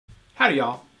Howdy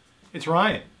y'all, it's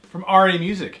Ryan from RA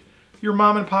Music, your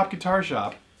mom and pop guitar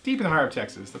shop deep in the heart of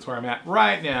Texas. That's where I'm at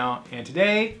right now, and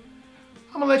today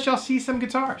I'm gonna let y'all see some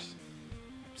guitars.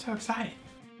 I'm so excited.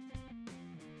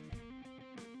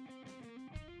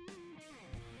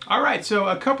 Alright, so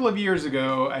a couple of years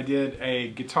ago I did a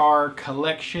guitar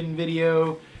collection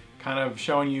video kind of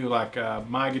showing you like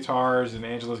my guitars and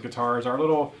Angela's guitars, our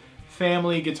little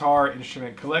family guitar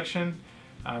instrument collection.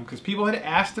 Because people had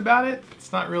asked about it.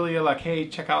 It's not really like, hey,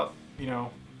 check out, you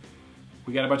know,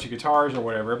 we got a bunch of guitars or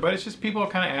whatever, but it's just people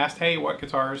kind of asked, hey, what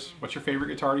guitars, what's your favorite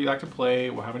guitar do you like to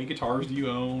play? Well, how many guitars do you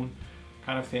own?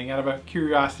 Kind of thing, out of a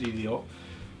curiosity deal.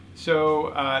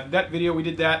 So that video, we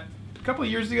did that a couple of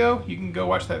years ago. You can go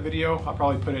watch that video. I'll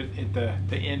probably put it at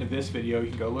the end of this video. You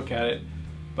can go look at it.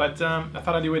 But I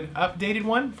thought I'd do an updated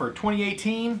one for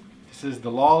 2018. This is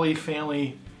the Lawley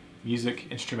Family Music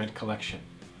Instrument Collection.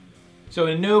 So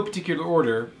in no particular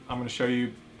order, I'm going to show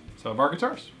you some of our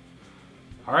guitars.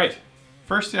 All right,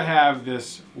 first I have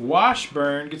this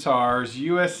Washburn Guitars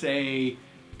USA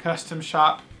Custom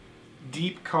Shop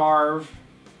Deep Carve,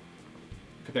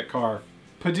 look at that carve,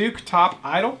 Padauk Top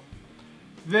Idol.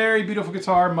 Very beautiful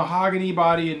guitar, mahogany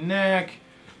body and neck,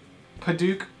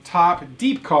 Padauk top,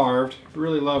 deep carved.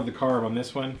 Really love the carve on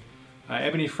this one.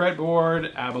 Ebony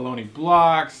fretboard, abalone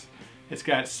blocks. It's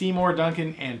got Seymour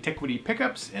Duncan Antiquity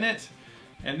pickups in it.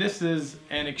 And this is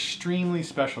an extremely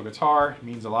special guitar. It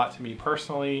means a lot to me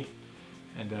personally.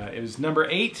 And it was number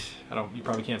 8. You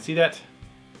probably can't see that.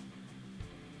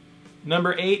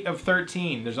 Number 8 of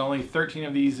 13. There's only 13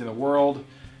 of these in the world.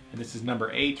 And this is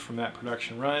number 8 from that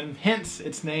production run. Hence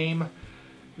its name,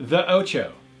 the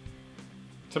Ocho.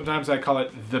 Sometimes I call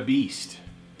it the Beast,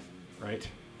 right?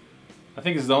 I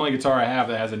think this is the only guitar I have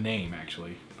that has a name,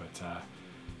 actually. But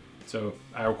so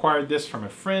I acquired this from a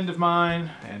friend of mine,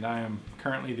 and I am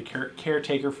currently the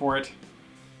caretaker for it.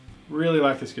 Really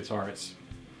like this guitar.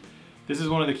 This is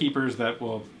one of the keepers that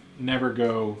will never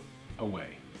go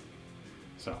away.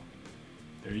 So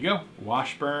there you go,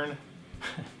 Washburn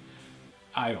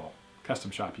Idol, Custom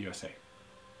Shop USA.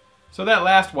 So that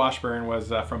last Washburn was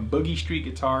from Boogie Street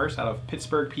Guitars out of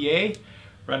Pittsburgh, PA,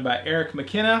 run by Eric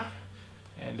McKenna.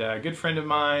 And a good friend of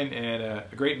mine and a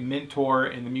great mentor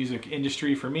in the music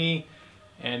industry for me.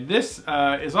 And this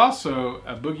is also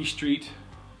a Boogie Street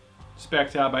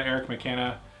spec'd out by Eric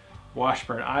McKenna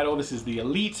Washburn Idol. This is the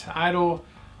Elite Idol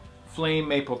Flame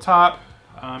Maple Top.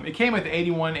 It came with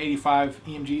 81, 85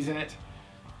 EMGs in it.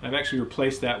 I've actually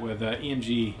replaced that with an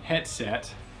EMG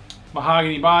headset.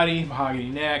 Mahogany body, mahogany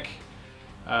neck,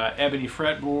 ebony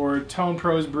fretboard, Tone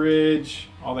Pros bridge,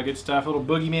 all that good stuff. A little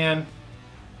boogeyman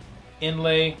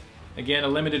inlay. Again, a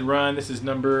limited run. This is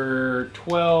number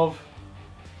 12.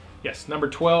 Yes, number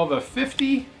 12 of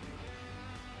 50.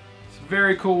 It's a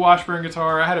very cool Washburn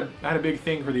guitar. I had a big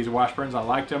thing for these Washburns. I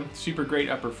liked them. Super great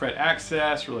upper fret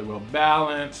access, really well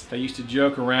balanced. I used to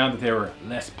joke around that they were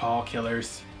Les Paul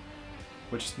killers,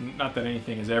 which, not that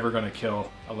anything is ever going to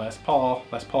kill a Les Paul.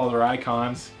 Les Pauls are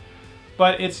icons.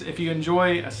 But if you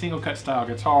enjoy a single cut style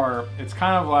guitar, it's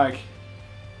kind of like,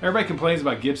 everybody complains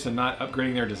about Gibson not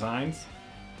upgrading their designs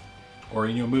or,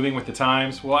 you know, moving with the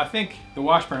times. Well, I think the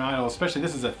Washburn Idol, especially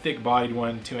this is a thick bodied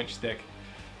one, 2-inch thick,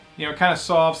 you know, kind of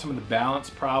solves some of the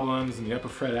balance problems and the upper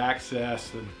fret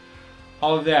access and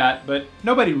all of that. But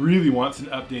nobody really wants an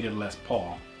updated Les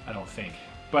Paul, I don't think.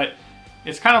 But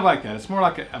it's kind of like that. It's more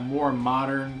like a more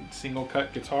modern single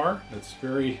cut guitar that's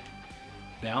very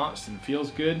balanced and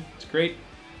feels good. It's great.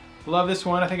 Love this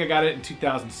one. I think I got it in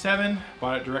 2007.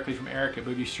 Bought it directly from Eric at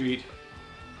Boogie Street.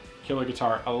 Killer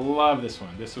guitar. I love this one.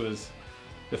 This was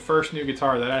the first new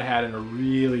guitar that I had in a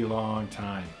really long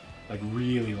time. Like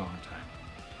really long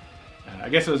time. I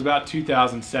guess it was about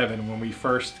 2007 when we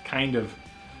first kind of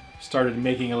started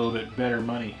making a little bit better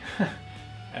money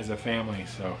as a family.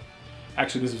 So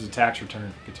actually this was a tax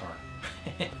return guitar.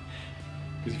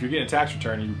 Because if you're getting a tax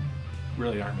return, you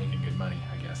really aren't making good money,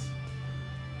 I guess.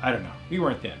 I don't know. We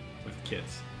weren't then with the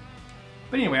kids.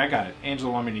 But anyway, I got it.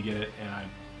 Angela wanted me to get it, and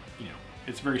you know,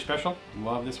 it's very special.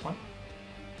 Love this one.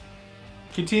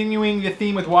 Continuing the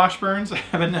theme with Washburns, I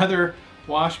have another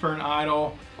Washburn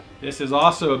Idol. This is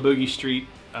also a Boogie Street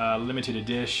limited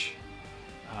edition.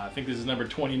 I think this is number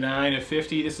 29 of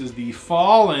 50. This is the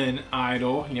Fallen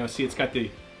Idol. You know, see, it's got the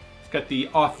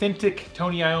authentic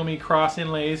Tony Iommi cross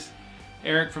inlays.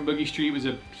 Eric from Boogie Street was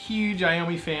a huge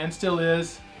Iommi fan, still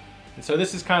is. And so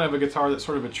this is kind of a guitar that's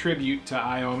sort of a tribute to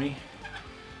Iommi.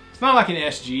 It's not like an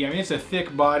SG. I mean, it's a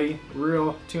thick body,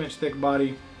 real 2-inch thick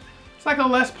body. It's like a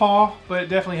Les Paul, but it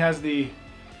definitely has the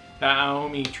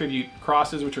Iommi tribute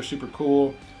crosses, which are super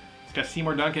cool. It's got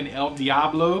Seymour Duncan El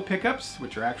Diablo pickups,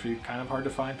 which are actually kind of hard to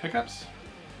find pickups.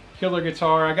 Killer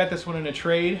guitar. I got this one in a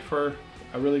trade for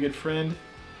a really good friend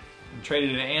and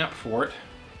traded an amp for it.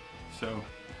 So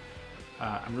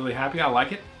I'm really happy. I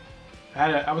like it.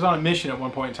 I was on a mission at one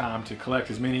point in time to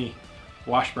collect as many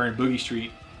Washburn Boogie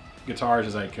Street guitars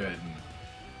as I could.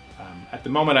 And, at the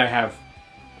moment I have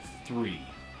 3.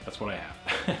 That's what I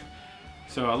have.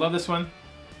 So I love this one.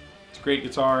 It's a great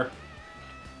guitar.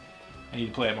 I need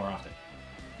to play it more often.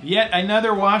 Yet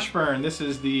another Washburn. This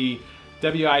is the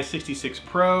WI-66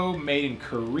 Pro, made in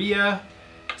Korea.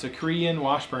 It's a Korean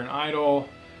Washburn Idol.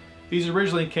 These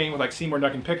originally came with like Seymour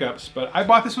Duncan pickups, but I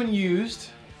bought this one used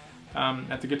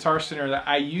at the Guitar Center that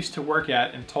I used to work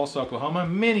at in Tulsa, Oklahoma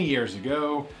many years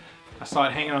ago. I saw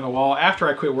it hanging on the wall after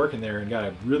I quit working there and got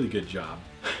a really good job.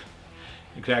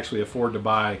 You could actually afford to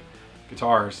buy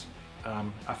guitars.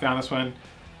 I found this one.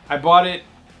 I bought it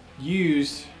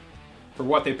used for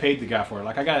what they paid the guy for it.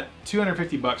 Like I got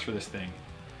 250 bucks for this thing.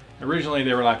 Originally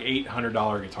they were like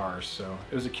 $800 guitars, so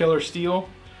it was a killer steal.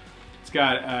 It's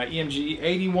got EMG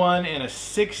 81 and a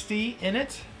 60 in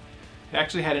it. It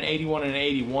actually had an 81 and an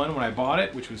 81 when I bought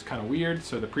it, which was kind of weird.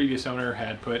 So the previous owner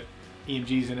had put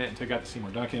EMGs in it and took out the Seymour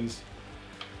Duncans.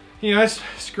 You know, it's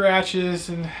scratches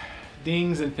and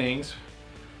dings and things.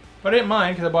 But I didn't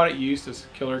mind because I bought it used. It's a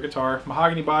killer guitar.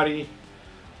 Mahogany body,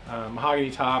 mahogany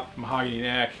top, mahogany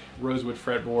neck, rosewood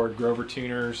fretboard, Grover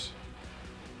tuners.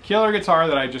 Killer guitar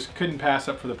that I just couldn't pass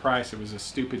up for the price. It was a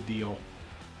stupid deal.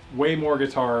 Way more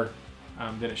guitar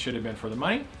than it should have been for the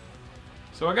money.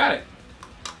 So I got it.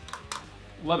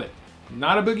 Love it.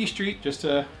 Not a Boogie Street, just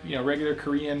a regular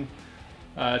Korean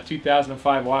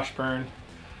 2005 Washburn.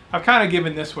 I've kind of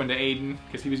given this one to Aiden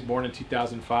because he was born in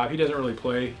 2005. He doesn't really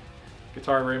play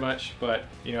guitar very much, but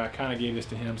I kind of gave this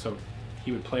to him so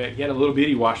he would play it. He had a little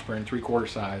bitty Washburn, 3/4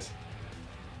 size,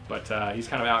 but he's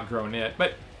kind of outgrown it.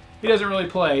 But he doesn't really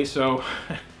play, so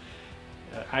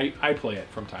I play it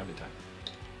from time to time.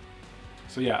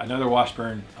 So yeah, another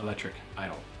Washburn electric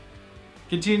idol.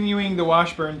 Continuing the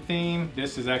Washburn theme,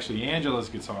 this is actually Angela's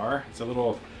guitar. It's a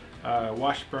little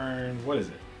Washburn, what is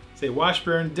it? It's a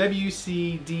Washburn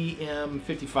WCDM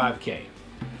 55K.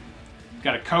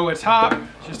 Got a Koa top,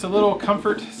 just a little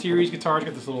Comfort series guitar. It's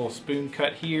got this little spoon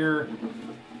cut here.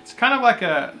 It's kind of like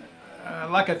a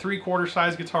 3/4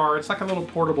 size guitar. It's like a little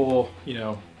portable,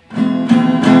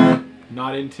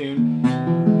 not in tune.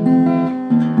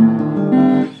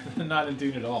 Not in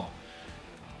tune at all.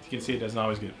 As you can see, it doesn't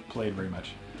always get played very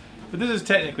much. But this is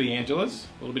technically Angela's.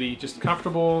 A little bitty, just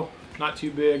comfortable, not too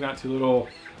big, not too little.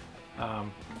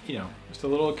 Just a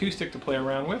little acoustic to play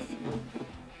around with.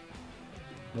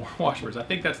 More Washburns. I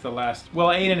think that's the last. Well,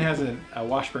 Aiden has a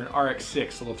Washburn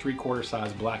RX6, a little 3/4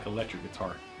 size black electric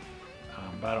guitar.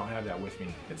 But I don't have that with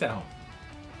me. It's at home.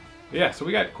 But yeah, so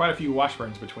we got quite a few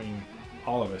Washburns between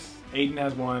all of us. Aiden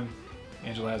has one,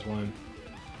 Angela has one.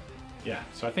 Yeah,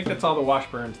 so I think that's all the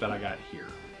Washburns that I got here.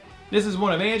 This is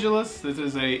one of Angela's. This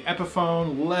is a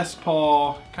Epiphone Les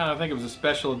Paul. Kind of think it was a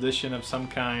special edition of some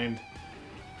kind.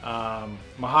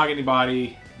 Mahogany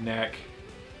body, neck.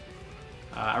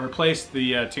 I replaced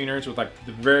the tuners with like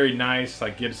the very nice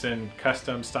like Gibson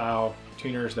custom style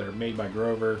tuners that are made by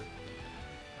Grover.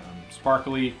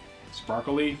 Sparkly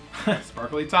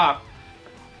top.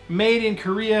 Made in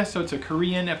Korea, so it's a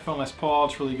Korean Epiphone Les Paul.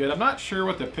 It's really good. I'm not sure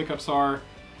what the pickups are.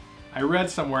 I read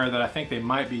somewhere that I think they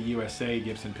might be USA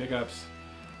Gibson pickups,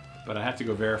 but I have to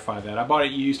go verify that. I bought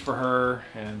it used for her,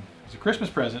 and it was a Christmas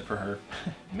present for her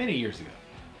many years ago.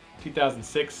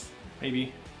 2006,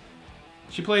 maybe.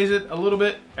 She plays it a little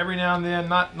bit every now and then,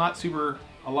 not super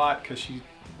a lot, because she's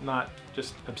not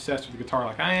just obsessed with the guitar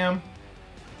like I am.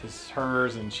 This is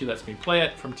hers, and she lets me play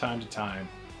it from time to time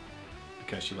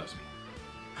because she loves me.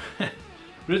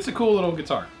 But it's a cool little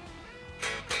guitar.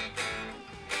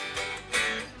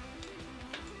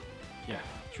 Yeah,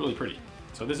 it's really pretty.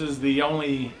 So this is the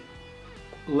only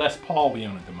Les Paul we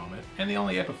own at the moment, and the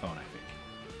only Epiphone, I think.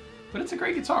 But it's a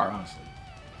great guitar, honestly.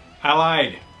 I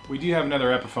lied. We do have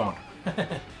another Epiphone.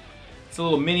 It's a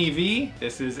little mini V.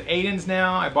 This is Aiden's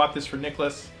now. I bought this for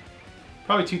Nicholas.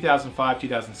 Probably 2005,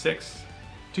 2006.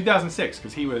 2006,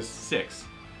 because he was 6.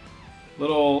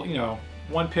 Little,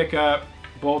 one pickup,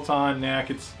 bolt-on neck.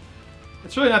 It's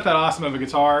really not that awesome of a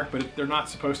guitar, but they're not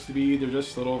supposed to be. They're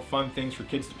just little fun things for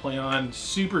kids to play on.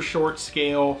 Super short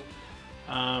scale.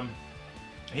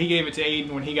 He gave it to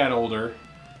Aiden when he got older.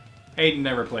 Aiden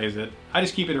never plays it. I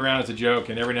just keep it around as a joke,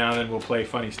 and every now and then we'll play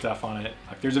funny stuff on it.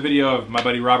 Like there's a video of my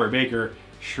buddy Robert Baker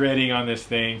shredding on this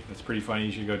thing. That's pretty funny.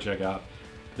 You should go check out.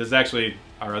 This is actually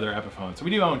our other Epiphone. So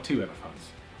we do own 2 Epiphones.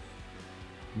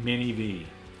 Mini V.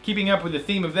 Keeping up with the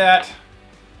theme of that,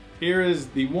 here is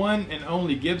the one and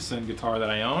only Gibson guitar that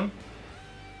I own.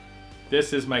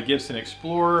 This is my Gibson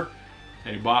Explorer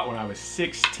that I bought when I was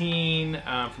 16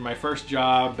 for my first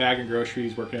job, bagging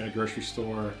groceries, working at a grocery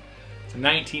store. It's a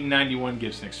 1991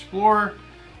 Gibson Explorer.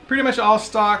 Pretty much all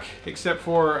stock, except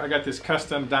for I got this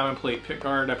custom diamond plate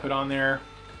pickguard I put on there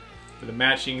with the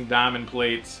matching diamond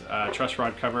plates, truss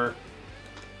rod cover.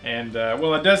 And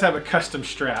well, it does have a custom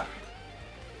strap.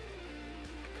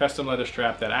 Custom leather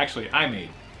strap that actually I made.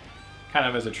 Kind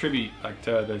of as a tribute like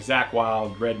to the Zakk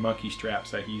Wylde red monkey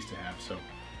straps that he used to have. So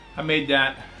I made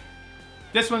that.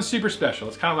 This one's super special.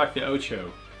 It's kind of like the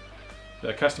Ocho,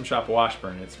 the custom shop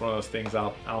Washburn. It's one of those things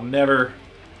I'll never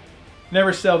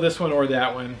sell this one or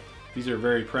that one. These are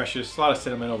very precious, a lot of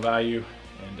sentimental value,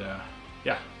 and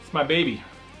yeah, it's my baby.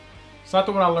 It's not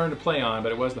the one I learned to play on,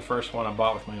 but it was the first one I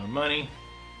bought with my own money.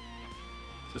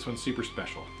 This one's super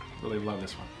special. Really love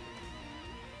this one.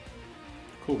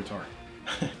 Cool guitar.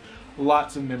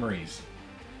 Lots of memories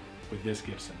with this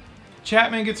Gibson.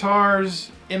 Chapman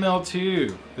Guitars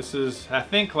ML2. This is, I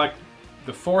think, like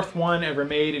the 4th one ever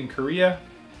made in Korea.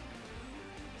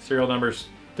 Serial number's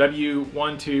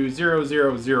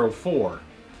W120004.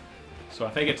 So I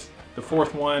think it's the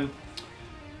 4th one.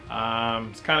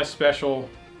 It's kind of special.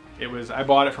 I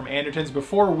bought it from Anderton's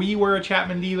before we were a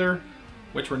Chapman dealer,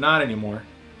 which we're not anymore.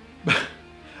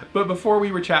 But before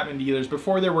we were Chapman dealers,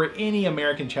 before there were any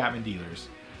American Chapman dealers,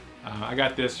 I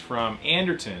got this from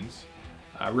Anderton's.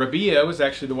 Rabia was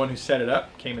actually the one who set it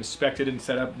up, came inspected and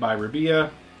set up by Rabia.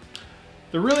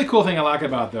 The really cool thing I like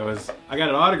about though is I got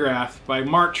it autographed by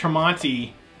Mark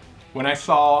Tremonti when I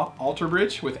saw Alter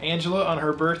Bridge with Angela on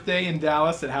her birthday in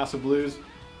Dallas at House of Blues.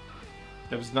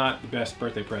 That was not the best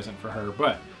birthday present for her,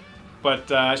 but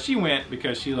she went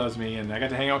because she loves me, and I got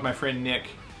to hang out with my friend Nick,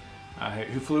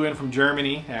 who flew in from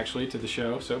Germany actually to the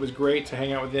show. So it was great to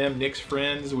hang out with them. Nick's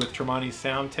friends with Tremonti's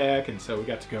sound tech, and so we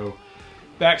got to go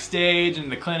backstage in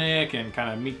the clinic and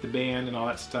kind of meet the band and all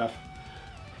that stuff.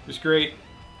 It was great.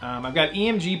 I've got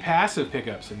EMG passive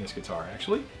pickups in this guitar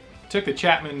actually. Took the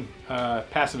Chapman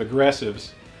passive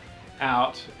aggressives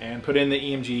out and put in the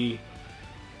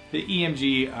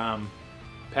EMG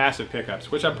passive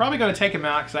pickups, which I'm probably going to take them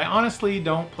out because I honestly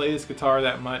don't play this guitar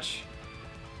that much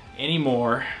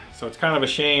anymore. So it's kind of a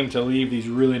shame to leave these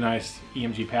really nice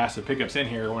EMG passive pickups in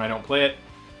here when I don't play it.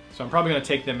 So I'm probably going to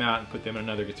take them out and put them in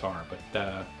another guitar. But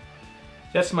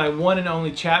that's my one and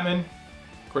only Chapman.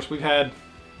 Of course, we've had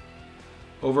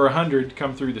over 100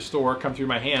 come through the store, come through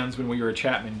my hands when we were a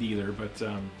Chapman dealer. But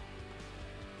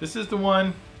this is the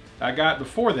one I got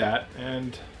before that,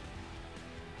 and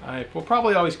I will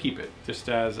probably always keep it just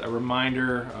as a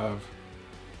reminder of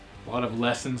a lot of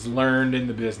lessons learned in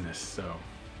the business. So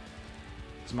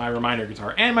it's my reminder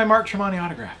guitar and my Mark Tremonti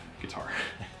autograph guitar.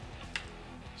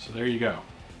 So there you go.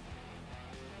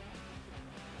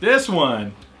 This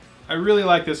one, I really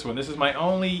like this one. This is my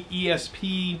only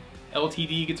ESP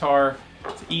LTD guitar.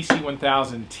 It's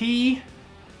EC1000T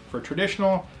for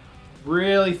traditional,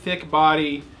 really thick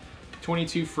body,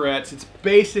 22 frets. It's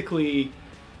basically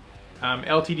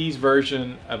LTD's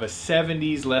version of a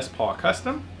 70s Les Paul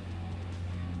Custom.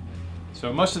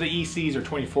 So most of the ECs are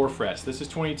 24 frets. This is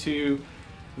 22,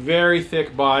 very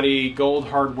thick body, gold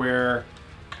hardware,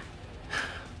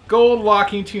 gold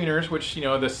locking tuners, which, you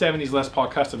know, the 70s Les Paul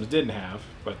Customs didn't have.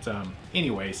 But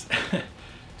anyways,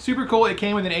 super cool. It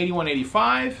came with an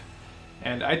 8185,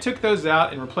 and I took those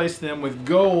out and replaced them with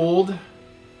gold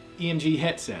EMG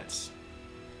headsets.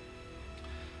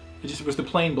 It just was the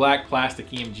plain black plastic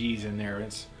EMGs in there.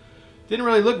 It didn't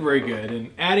really look very good,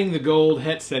 and adding the gold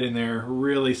headset in there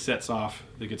really sets off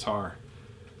the guitar.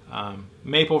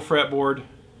 Maple fretboard.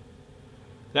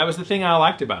 That was the thing I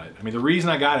liked about it. I mean, the reason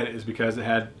I got it is because it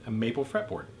had a maple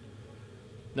fretboard.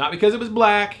 Not because it was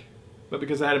black, but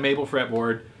because it had a maple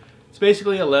fretboard. It's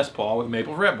basically a Les Paul with a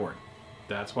maple fretboard.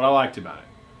 That's what I liked about it.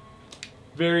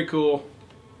 Very cool.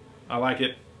 I like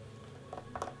it.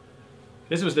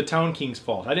 This was the Tone King's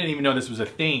fault. I didn't even know this was a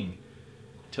thing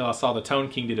until I saw the Tone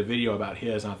King did a video about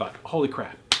his, and I thought, holy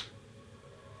crap,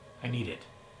 I need it.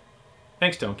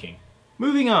 Thanks, Tone King.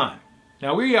 Moving on.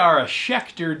 Now, we are a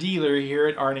Schecter dealer here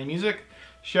at RNA Music.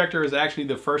 Schecter is actually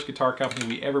the first guitar company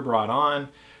we ever brought on.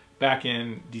 Back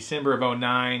in December of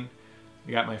 '09,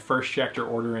 I got my first Schecter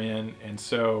order in, and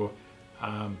so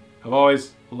I've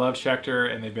always loved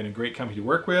Schecter, and they've been a great company to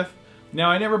work with. Now,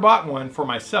 I never bought one for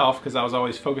myself because I was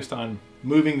always focused on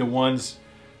moving the ones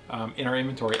in our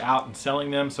inventory out and selling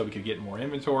them so we could get more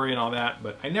inventory and all that,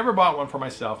 but I never bought one for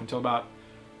myself until about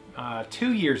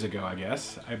 2 years ago, I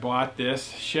guess. I bought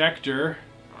this Schecter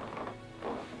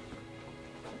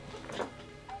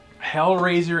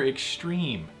Hellraiser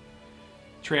Extreme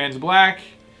trans black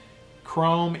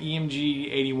chrome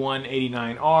EMG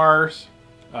 8189Rs.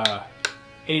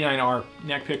 89R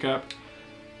neck pickup.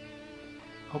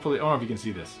 Hopefully, I don't know if you can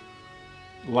see this.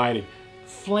 Lighting.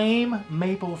 Flame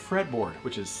maple fretboard,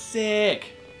 which is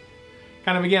sick.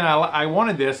 Kind of, again, I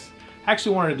wanted this. I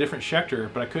actually wanted a different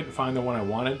Schecter, but I couldn't find the one I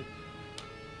wanted.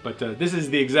 But this is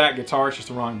the exact guitar, it's just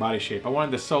the wrong body shape. I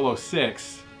wanted the Solo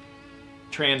 6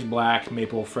 trans black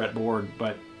maple fretboard,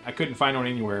 but I couldn't find one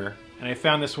anywhere. And I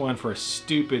found this one for a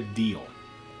stupid deal.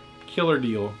 Killer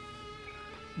deal.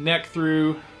 Neck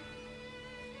through.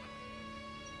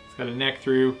 It's got a neck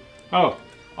through. Oh,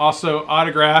 also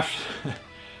autographed.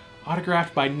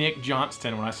 Autographed by Nick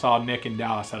Johnston when I saw Nick in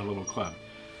Dallas at a little club.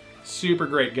 Super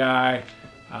great guy.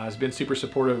 Has been super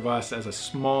supportive of us as a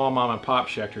small mom and pop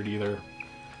Schecter dealer.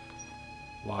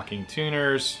 Locking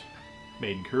tuners,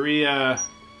 made in Korea.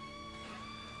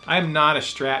 I'm not a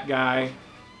Strat guy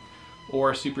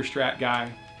or a Super Strat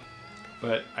guy,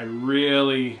 but I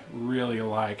really, really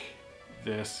like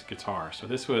this guitar. So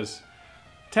this was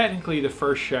technically the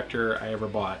first Schecter I ever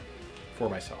bought for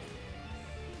myself.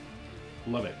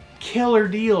 Love it. Killer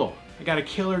deal. I got a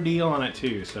killer deal on it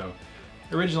too. So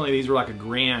originally these were like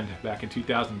 $1,000 back in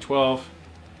 2012.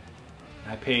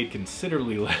 I paid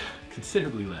considerably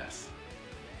less.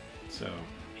 So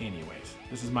anyways,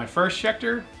 this is my first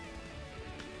Schecter.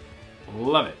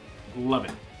 Love it. Love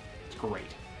it. It's great.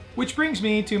 Which brings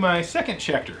me to my second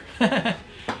Schecter.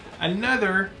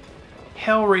 Another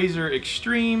Hellraiser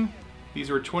Extreme. These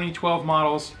were 2012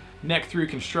 models. Neck through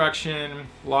construction,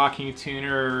 locking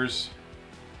tuners,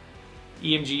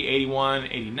 EMG 81,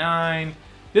 89.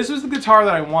 This was the guitar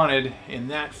that I wanted in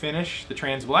that finish, the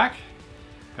trans black,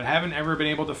 but I haven't ever been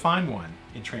able to find one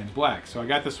in trans black. So I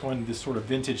got this one, this sort of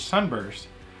vintage sunburst.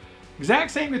 Exact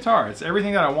same guitar. It's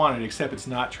everything that I wanted, except it's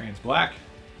not trans black.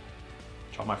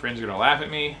 Which all my friends are gonna laugh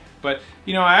at me. But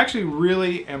you know, I actually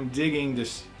really am digging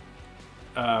this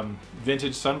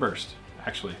vintage sunburst,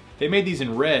 actually. They made these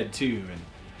in red too, and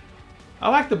I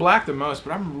like the black the most,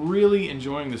 but I'm really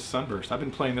enjoying this sunburst. I've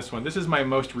been playing this one. This is my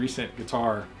most recent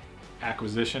guitar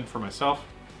acquisition for myself.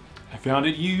 I found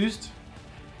it used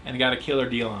and got a killer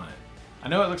deal on it. I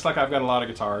know it looks like I've got a lot of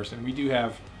guitars, and we do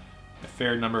have a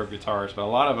fair number of guitars, but a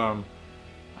lot of them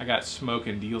I got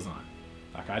smoking deals on.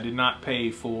 Like, I did not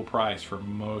pay full price for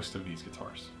most of these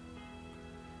guitars.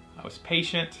 I was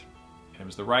patient, and it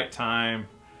was the right time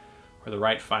or the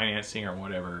right financing or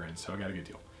whatever, and so I got a good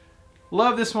deal.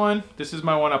 Love this one. This is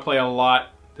my one I play a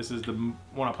lot. This is the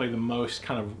one I play the most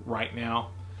kind of right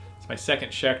now. It's my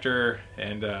second Schecter,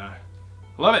 and I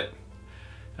love it.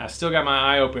 And I still got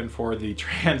my eye open for the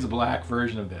trans black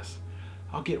version of this.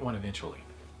 I'll get one eventually.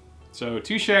 So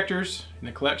 2 Schecters in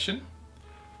the collection.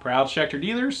 Proud Schecter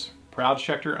dealers, proud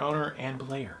Schecter owner and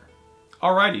player.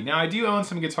 Alrighty, now I do own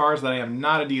some guitars that I am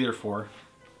not a dealer for.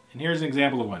 And here's an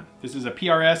example of one. This is a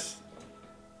PRS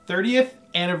 30th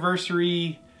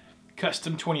anniversary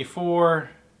Custom 24.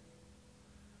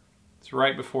 It's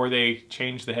right before they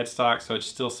changed the headstock, so it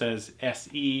still says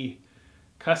SE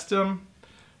Custom.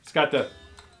 It's got the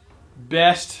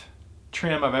best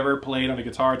trim I've ever played on a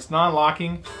guitar. It's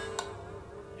non-locking,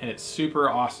 and it's super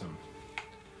awesome.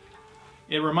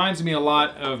 It reminds me a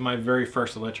lot of my very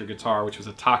first electric guitar, which was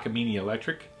a Takamine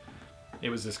electric. It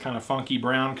was this kind of funky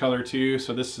brown color too,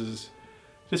 so this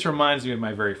reminds me of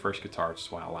my very first guitar, which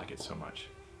is why I like it so much.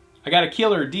 I got a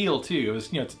killer deal too. It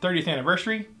was, it's the 30th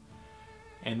anniversary,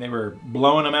 and they were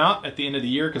blowing them out at the end of the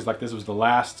year because like this was the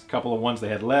last couple of ones they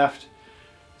had left.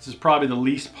 This is probably the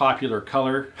least popular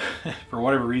color for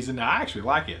whatever reason. Now, I actually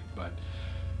like it, but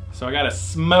so I got a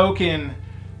smoking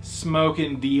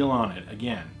deal on it.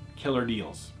 Again, killer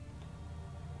deals.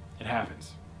 It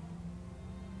happens.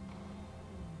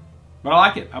 But I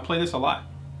like it. I play this a lot.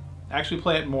 I actually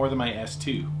play it more than my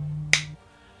S2.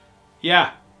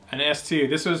 Yeah. An S2.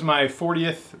 This was my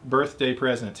 40th birthday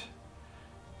present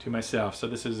to myself. So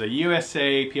this is a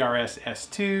USA PRS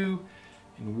S2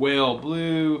 in whale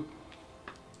blue.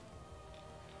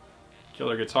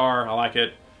 Killer guitar. I like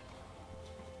it.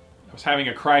 I was having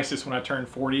a crisis when I turned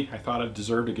 40. I thought I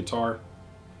deserved a guitar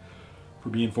for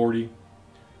being 40.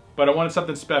 But I wanted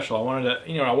something special. I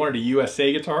wanted a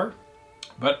USA guitar,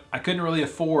 but I couldn't really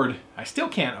afford, I still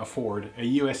can't afford a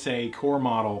USA core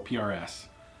model PRS.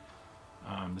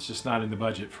 It's just not in the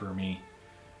budget for me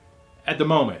at the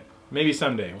moment. Maybe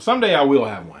someday. Well, someday I will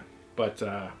have one, but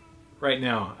right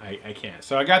now I can't.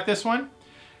 So I got this one.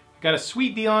 I got a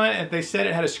sweet deal on it, and they said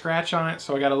it had a scratch on it,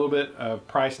 so I got a little bit of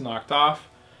price knocked off.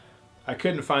 I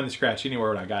couldn't find the scratch anywhere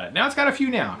when I got it. Now it's got a few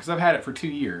now, because I've had it for 2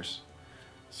 years.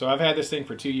 So I've had this thing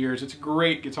for 2 years. It's a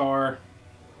great guitar.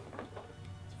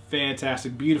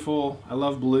 Fantastic, beautiful. I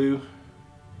love blue.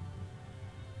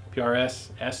 PRS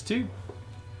S2.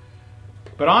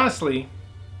 But honestly,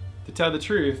 to tell the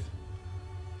truth,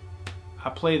 I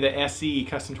play the SE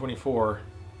Custom 24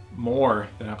 more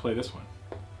than I play this one.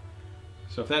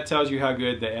 So if that tells you how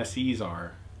good the SEs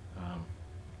are,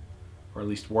 or at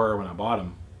least were when I bought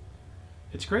them,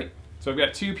 it's great. So I've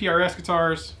got 2 PRS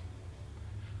guitars.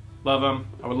 Love them.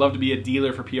 I would love to be a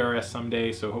dealer for PRS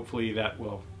someday, so hopefully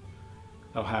that'll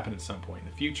happen at some point in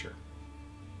the future.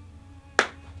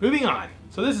 Moving on.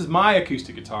 So this is my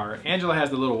acoustic guitar. Angela has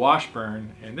the little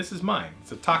Washburn, and this is mine.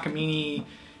 It's a Takamine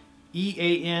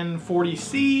EAN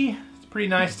 40C. It's a pretty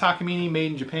nice Takamine,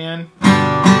 made in Japan.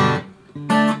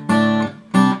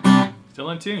 Still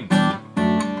in tune.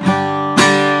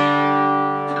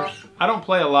 I don't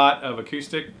play a lot of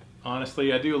acoustic,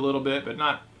 honestly. I do a little bit, but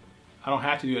I don't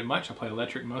have to do it much. I play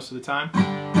electric most of the time.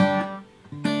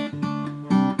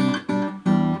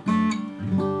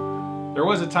 There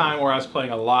was a time where I was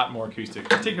playing a lot more acoustic,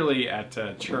 particularly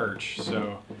at church,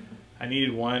 so I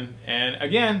needed one. And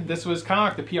again, this was kind of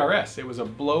like the PRS. It was a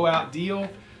blowout deal.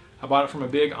 I bought it from a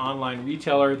big online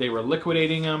retailer. They were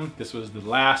liquidating them. This was the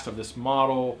last of this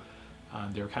model.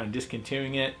 They were kind of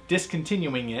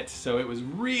discontinuing it, so it was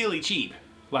really cheap,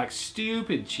 like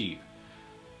stupid cheap.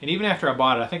 And even after I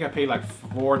bought it, I think I paid like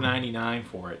 $4.99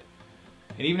 for it.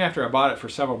 And even after I bought it for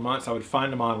several months, I would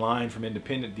find them online from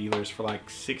independent dealers for like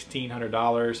 $1,600,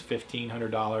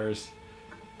 $1,500,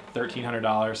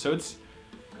 $1,300. So it's,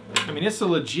 I mean, it's a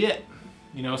legit,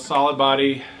 you know, solid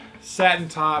body, satin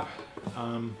top,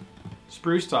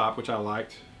 spruce top, which I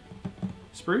liked.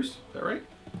 Spruce, is that right?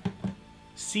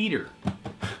 Cedar.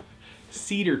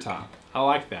 Cedar top. I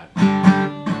like that.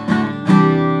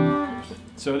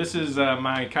 So this is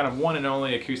my kind of one and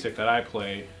only acoustic that I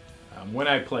play when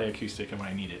I play acoustic and when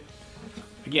I need it.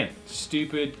 Again,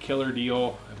 stupid killer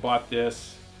deal. I bought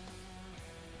this,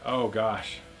 oh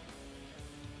gosh,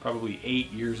 probably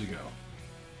 8 years ago.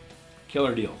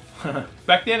 Killer deal.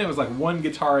 Back then it was like 1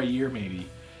 guitar a year maybe,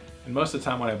 and most of the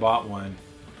time when I bought one,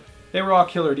 they were all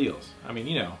killer deals. I mean,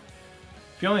 you know,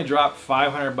 if you only drop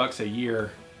 $500 a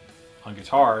year on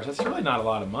guitars, that's really not a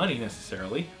lot of money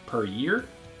necessarily per year.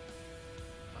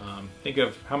 Think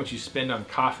of how much you spend on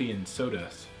coffee and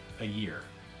sodas a year.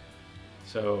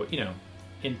 So, you know,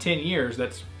 in 10 years,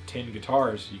 that's 10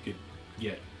 guitars you could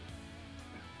get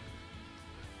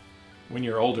when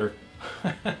you're older.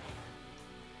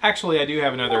 Actually, I do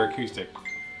have another acoustic.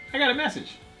 I got a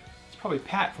message. It's probably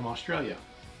Pat from Australia.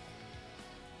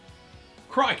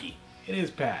 Crikey, it is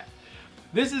Pat.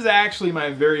 This is actually my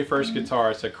very first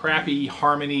guitar. It's a crappy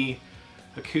Harmony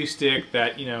acoustic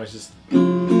that, you know, is just,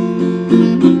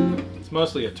 it's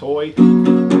mostly a toy.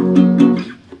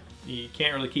 You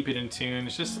can't really keep it in tune.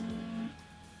 It's just,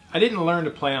 I didn't learn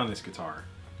to play on this guitar.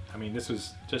 I mean, this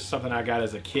was just something I got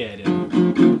as a kid,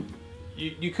 and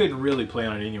you couldn't really play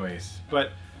on it anyways.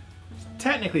 But it's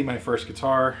technically my first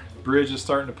guitar. The bridge is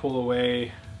starting to pull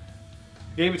away.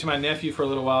 Gave it to my nephew for a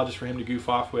little while just for him to goof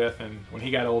off with, and when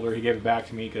he got older he gave it back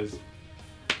to me because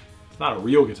it's not a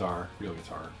real guitar. I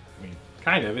mean,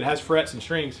 kind of. It has frets and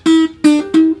strings.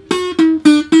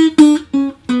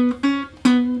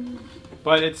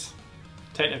 But it's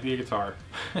technically a guitar.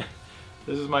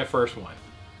 This is my first one.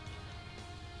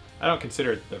 I don't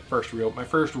consider it the first real. My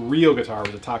first real guitar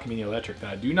was a Takamine electric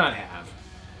that I do not have.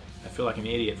 I feel like an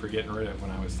idiot for getting rid of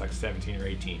when I was like 17 or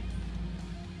 18.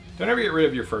 Don't ever get rid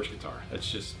of your first guitar.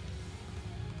 That's just,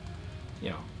 you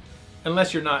know,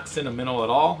 unless you're not sentimental at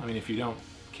all. I mean, if you don't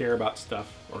care about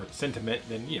stuff or sentiment,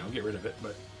 then, you know, get rid of it.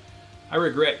 But I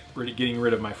regret getting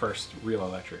rid of my first real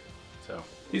electric. So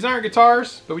these aren't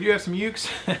guitars, but we do have some ukes.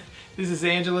 This is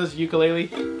Angela's ukulele.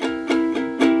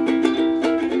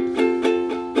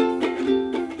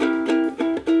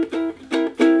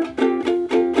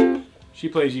 She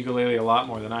plays ukulele a lot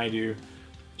more than I do.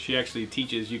 She actually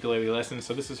teaches ukulele lessons,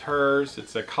 so this is hers.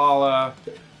 It's a Kala,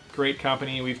 great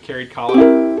company. We've carried Kala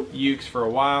ukes for a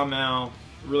while now.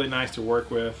 Really nice to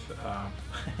work with.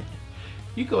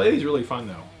 Ukulele's really fun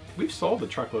though. We've sold a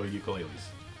truckload of ukuleles.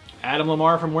 Adam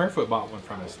Lamar from Warefoot bought one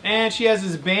from us. And she has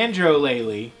this banjo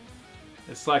lele.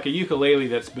 It's like a ukulele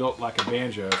that's built like a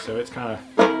banjo, so it's kind of...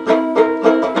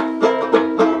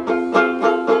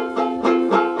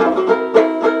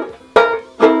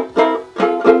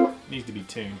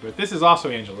 tuned, but this is also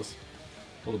Angela's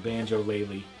little banjo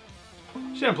lele.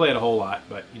 She doesn't play it a whole lot,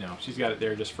 but you know, she's got it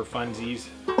there just for funsies.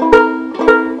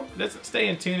 It doesn't stay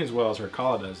in tune as well as her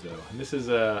Kala does though. And this is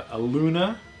a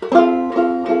Luna,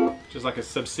 which is like a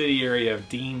subsidiary of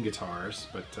Dean Guitars,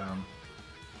 but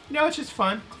you know, it's just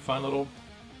fun. It's a fun little,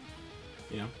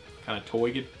 you know, kind of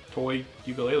toy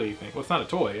ukulele you think. Well, it's not a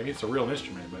toy, I mean it's a real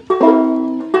instrument, but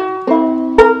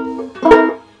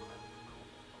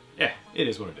it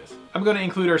is what it is. I'm going to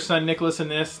include our son Nicholas in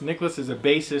this. Nicholas is a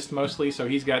bassist mostly, so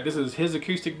he's got, this is his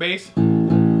acoustic bass.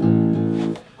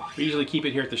 We usually keep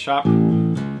it here at the shop.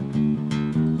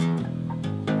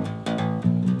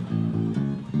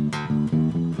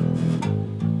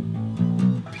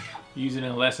 Use it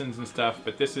in lessons and stuff,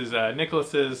 but this is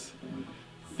Nicholas's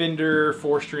Fender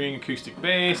 4-string acoustic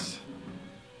bass.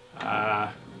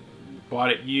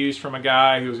 Bought it used from a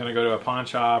guy who was going to go to a pawn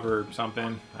shop or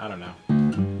something. I don't know.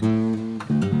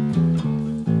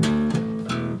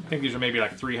 I think these are maybe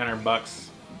like 300 bucks,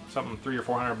 something, 300 or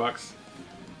 400 bucks.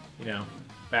 You know,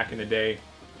 back in the day,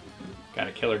 got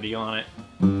a killer deal on it.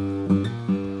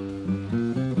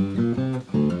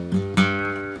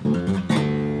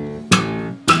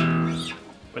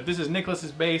 But this is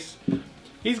Nicholas's bass.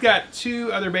 He's got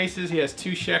 2 other basses. He has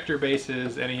 2 Schecter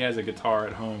basses, and he has a guitar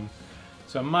at home.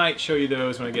 So I might show you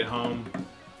those when I get home.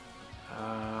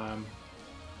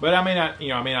 But I may not, you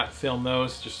know, I may not film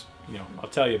those. Just, you know, I'll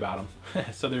tell you about them.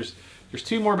 So there's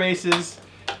 2 more basses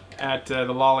at the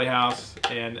Lawley house,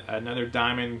 and another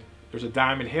diamond. There's a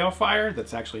diamond Hailfire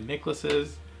that's actually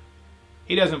Nicholas's.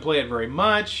 He doesn't play it very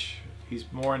much. He's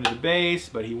more into the bass,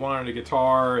 but he wanted a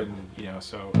guitar, and you know,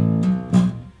 so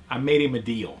I made him a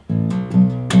deal.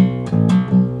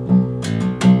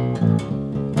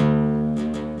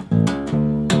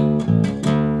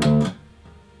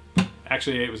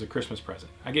 Actually, it was a Christmas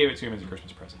present. I gave it to him as a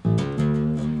Christmas present.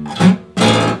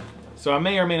 So I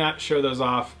may or may not show those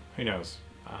off. Who knows?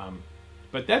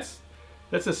 But that's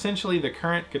essentially the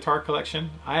current guitar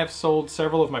collection. I have sold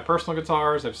several of my personal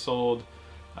guitars. I've sold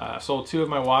 2 of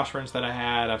my Washburns that I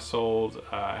had. I've sold.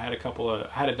 I had a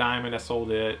diamond. I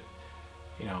sold it.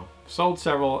 You know, sold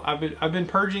several. I've been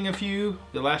purging a few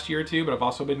the last year or 2, but I've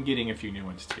also been getting a few new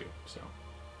ones too. So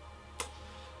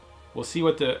we'll see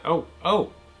what the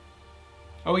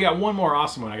Oh, we got one more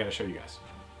awesome one I got to show you guys.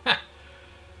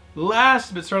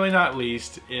 Last but certainly not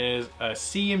least is a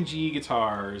CMG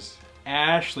Guitars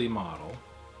Ashley model.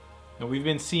 And we've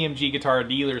been CMG guitar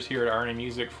dealers here at R&A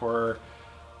Music for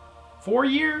 4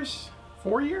 years?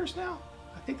 4 years now?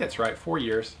 I think that's right, 4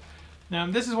 years. Now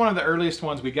this is one of the earliest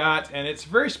ones we got, and it's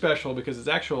very special because it's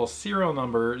actual serial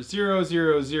number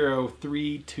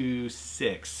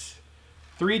 000326.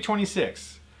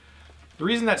 326. The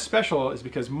reason that's special is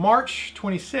because March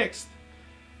 26th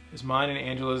is mine and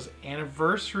Angela's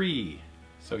anniversary.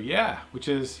 So yeah, which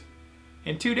is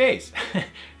in 2 days.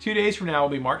 2 days from now will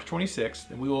be March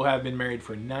 26th, and we will have been married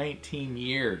for 19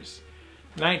 years.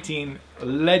 19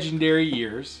 legendary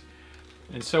years.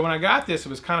 And so when I got this, it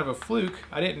was kind of a fluke.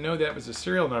 I didn't know that was a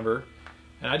serial number.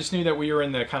 And I just knew that we were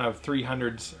in the kind of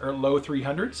 300s or low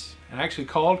 300s. And I actually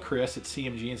called Chris at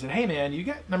CMG and said, hey man, you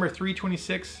got number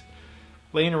 326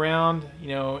 laying around, you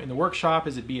know, in the workshop?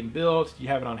 Is it being built? Do you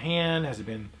have it on hand? Has it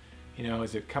been, you know,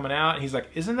 is it coming out? And he's like,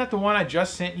 isn't that the one I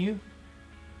just sent you?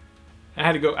 I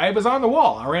had to go, it was on the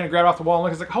wall. I ran and grabbed it off the wall and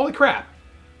looked, I was like, holy crap.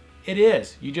 It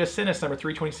is. You just sent us number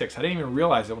 326. I didn't even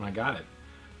realize it when I got it.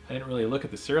 I didn't really look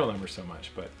at the serial number so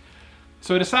much, but.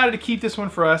 So I decided to keep this one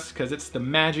for us because it's the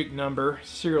magic number,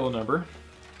 serial number.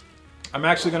 I'm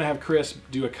actually gonna have Chris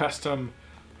do a custom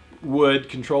wood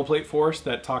control plate for us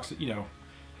that talks, you know,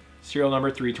 serial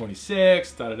number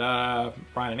 326, da-da-da,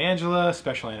 Brian and Angela,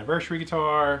 special anniversary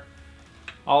guitar,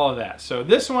 all of that. So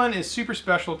this one is super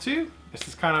special too. This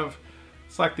is kind of,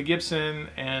 it's like the Gibson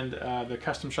and the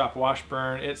custom shop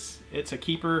Washburn. It's a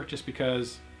keeper just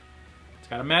because it's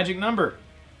got a magic number.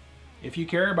 If you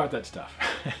care about that stuff.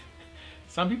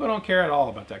 Some people don't care at all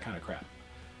about that kind of crap.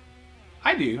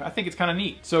 I do. I think it's kind of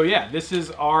neat. So yeah, this is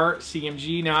our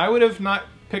CMG. Now I would have not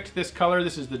picked this color.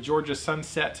 This is the Georgia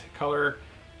Sunset color.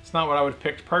 It's not what I would have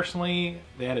picked personally.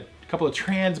 They had a couple of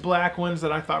trans black ones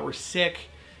that I thought were sick,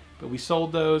 but we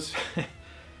sold those.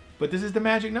 But this is the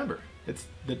magic number.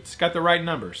 It's got the right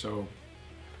number, so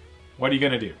what are you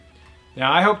gonna do?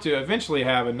 Now I hope to eventually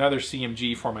have another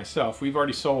CMG for myself. We've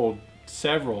already sold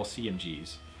several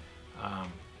CMGs,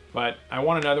 but I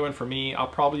want another one for me. I'll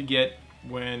probably get,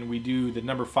 when we do the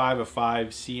number 5 of 5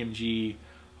 CMG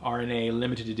R&A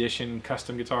limited edition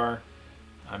custom guitar,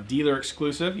 dealer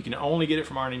exclusive. You can only get it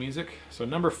from R&A Music. So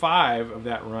number 5 of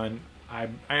that run, I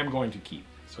am going to keep.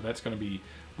 So that's going to be,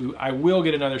 I will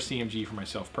get another CMG for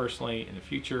myself personally in the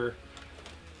future.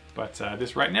 But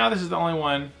this right now, this is the only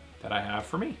one that I have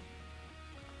for me.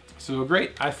 So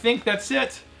great. I think that's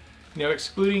it. You know,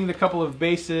 excluding the couple of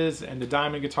basses and the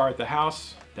diamond guitar at the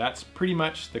house, that's pretty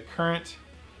much the current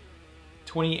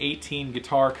 2018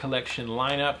 guitar collection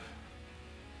lineup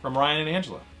from Ryan and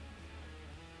Angela.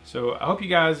 So I hope you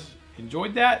guys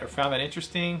enjoyed that or found that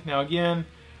interesting. Now again,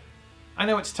 I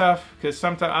know it's tough because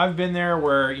sometimes I've been there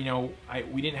where, you know,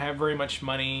 we didn't have very much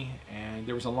money, and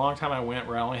there was a long time I went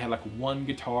where I only had like one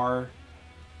guitar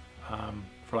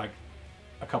for like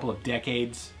a couple of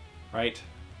decades, right?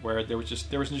 Where there was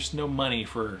just no money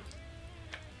for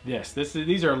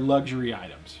these are luxury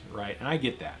items, right? And I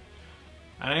get that,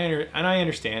 and I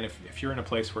understand if you're in a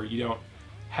place where you don't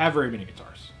have very many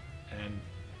guitars, and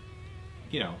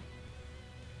you know,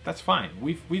 that's fine.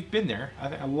 We've been there. I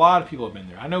think a lot of people have been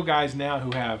there. I know guys now who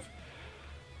have,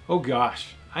 oh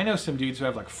gosh, I know some dudes who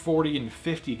have like 40 and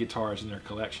 50 guitars in their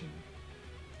collection.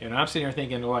 And I'm sitting here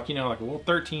thinking, like, you know, like, well,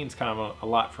 13 is kind of a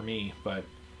lot for me, but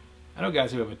I know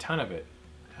guys who have a ton of it.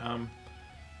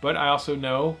 But I also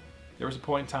know there was a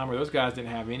point in time where those guys didn't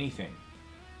have anything,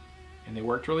 and they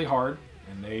worked really hard,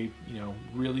 and they, you know,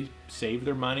 really saved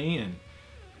their money, and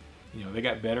you know, they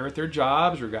got better at their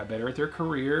jobs, or got better at their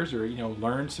careers, or, you know,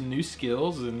 learned some new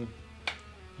skills, and,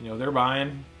 you know, they're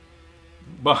buying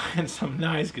some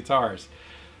nice guitars.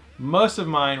 Most of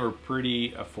mine were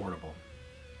pretty affordable.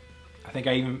 I think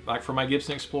I even, like for my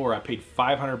Gibson Explorer, I paid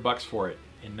 $500 for it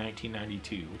in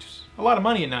 1992, which is a lot of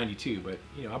money in 92, but,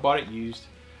 you know, I bought it used.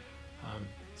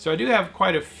 So I do have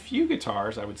quite a few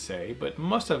guitars, I would say, but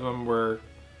most of them were,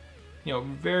 you know,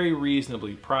 very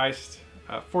reasonably priced.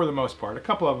 For the most part. A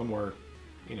couple of them were,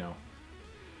 you know,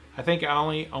 I think I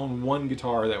only own one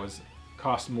guitar that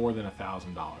cost more than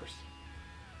 $1,000.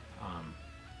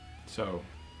 So,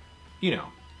 you know,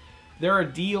 there are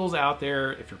deals out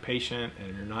there if you're patient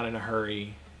and you're not in a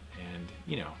hurry, and,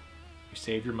 you know, you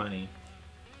save your money.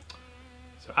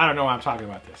 So I don't know why I'm talking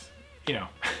about this. You know,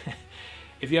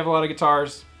 if you have a lot of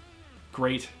guitars,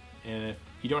 great. And if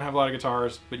you don't have a lot of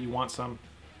guitars, but you want some,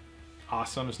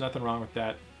 awesome. There's nothing wrong with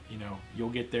that. You know,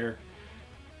 you'll get there.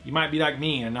 You might be like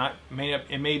me and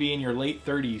may be in your late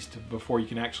 30s before you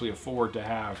can actually afford to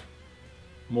have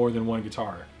more than one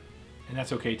guitar. And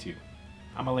that's okay too.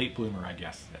 I'm a late bloomer, I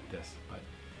guess, at this. But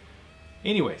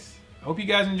anyways, I hope you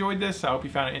guys enjoyed this. I hope you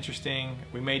found it interesting.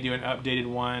 We may do an updated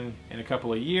one in a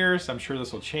couple of years. I'm sure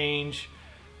this will change.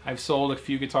 I've sold a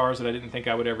few guitars that I didn't think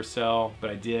I would ever sell, but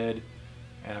I did.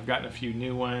 And I've gotten a few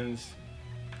new ones.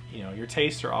 You know, your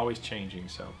tastes are always changing,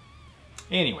 so.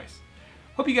 Anyways,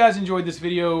 hope you guys enjoyed this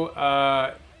video.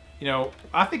 You know,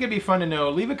 I think it'd be fun to know.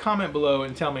 Leave a comment below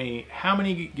and tell me how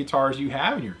many guitars you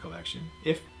have in your collection,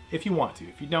 if you want to.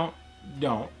 If you don't,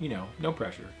 you know, no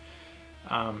pressure.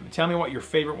 Tell me what your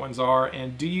favorite ones are,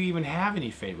 and do you even have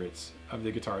any favorites of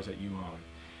the guitars that you own?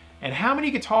 And how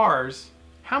many guitars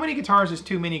is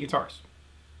too many guitars?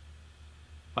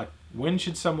 Like, when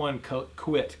should someone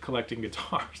quit collecting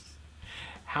guitars?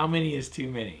 How many is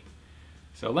too many?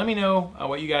 So let me know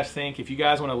what you guys think. If you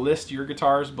guys want to list your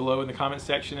guitars below in the comment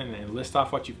section and list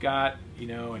off what you've got, you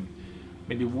know, and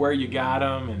maybe where you got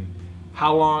them and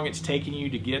how long it's taken you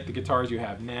to get the guitars you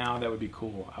have now, that would be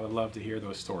cool. I would love to hear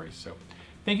those stories. So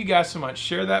thank you guys so much.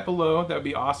 Share that below. That would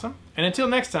be awesome. And until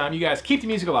next time, you guys keep the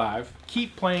music alive,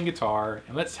 keep playing guitar,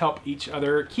 and let's help each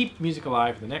other keep music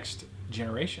alive for the next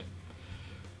generation.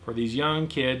 For these young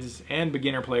kids and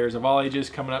beginner players of all ages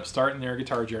coming up, starting their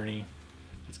guitar journey,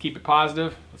 let's keep it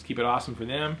positive. Let's keep it awesome for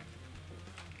them.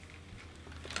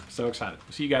 So excited.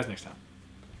 We'll see you guys next time.